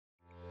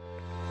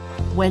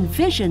When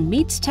vision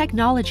meets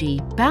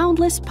technology,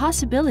 boundless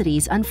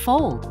possibilities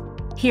unfold.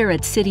 Here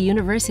at City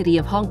University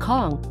of Hong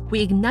Kong, we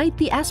ignite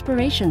the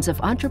aspirations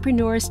of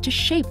entrepreneurs to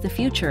shape the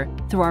future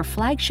through our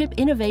flagship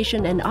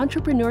innovation and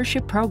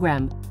entrepreneurship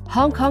program,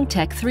 Hong Kong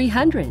Tech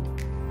 300.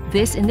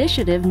 This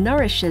initiative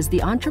nourishes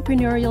the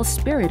entrepreneurial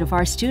spirit of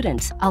our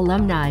students,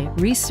 alumni,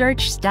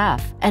 research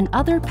staff, and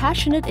other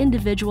passionate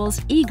individuals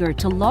eager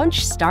to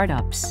launch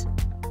startups.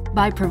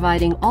 By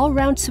providing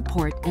all-round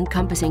support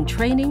encompassing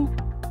training,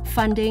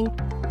 funding,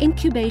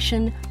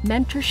 incubation,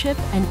 mentorship,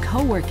 and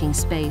co-working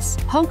space,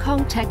 Hong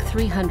Kong Tech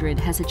 300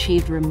 has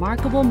achieved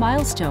remarkable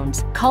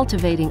milestones,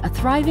 cultivating a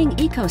thriving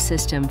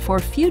ecosystem for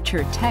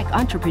future tech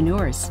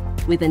entrepreneurs.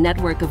 With a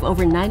network of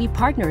over 90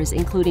 partners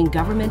including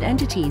government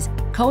entities,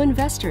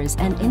 co-investors,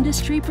 and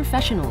industry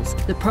professionals,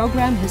 the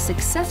program has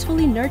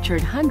successfully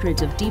nurtured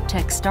hundreds of deep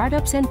tech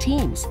startups and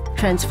teams,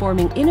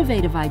 transforming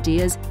innovative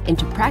ideas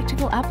into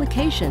practical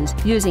applications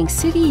using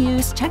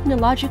CityU's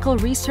technological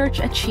research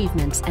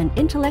achievements and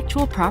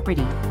intellectual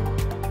property.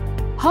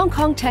 Hong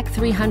Kong Tech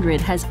 300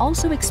 has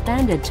also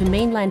expanded to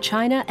mainland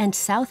China and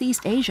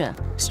Southeast Asia,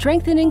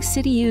 strengthening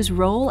CityU's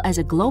role as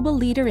a global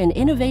leader in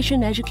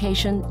innovation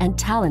education and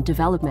talent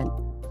development.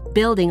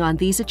 Building on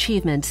these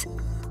achievements,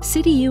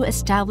 CityU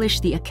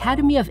established the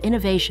Academy of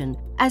Innovation.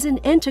 As an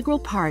integral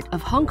part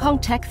of Hong Kong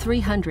Tech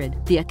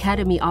 300, the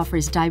Academy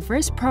offers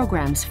diverse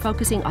programs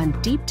focusing on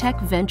deep tech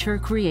venture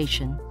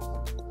creation.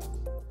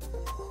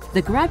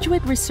 The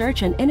Graduate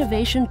Research and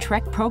Innovation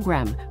Trek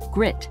program,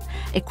 GRIT,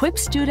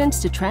 equips students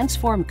to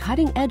transform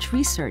cutting-edge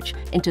research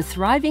into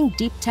thriving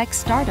deep tech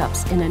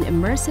startups in an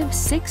immersive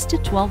 6 to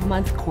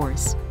 12-month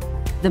course.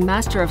 The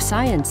Master of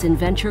Science in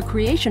Venture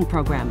Creation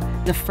program,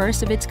 the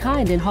first of its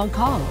kind in Hong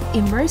Kong,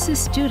 immerses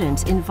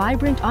students in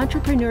vibrant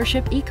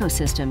entrepreneurship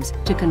ecosystems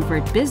to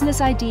convert business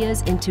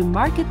ideas into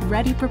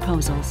market-ready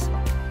proposals.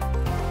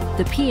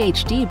 The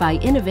PhD by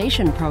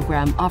Innovation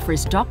program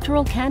offers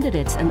doctoral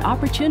candidates an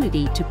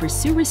opportunity to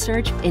pursue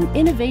research in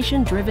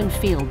innovation-driven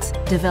fields,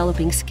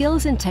 developing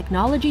skills in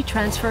technology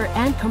transfer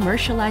and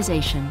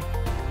commercialization.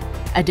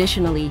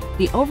 Additionally,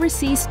 the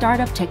Overseas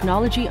Startup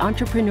Technology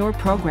Entrepreneur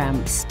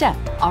Program, STEP,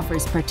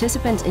 offers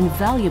participants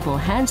invaluable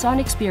hands-on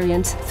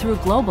experience through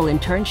global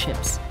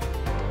internships.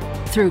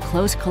 Through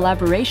close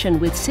collaboration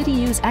with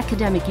CityU's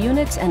academic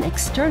units and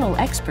external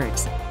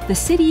experts, the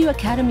CityU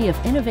Academy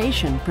of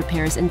Innovation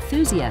prepares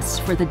enthusiasts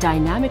for the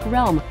dynamic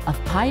realm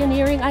of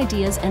pioneering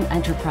ideas and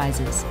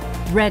enterprises.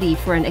 Ready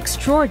for an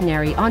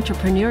extraordinary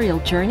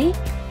entrepreneurial journey?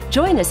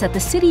 Join us at the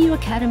CityU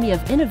Academy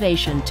of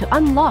Innovation to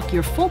unlock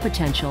your full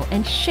potential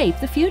and shape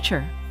the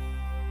future.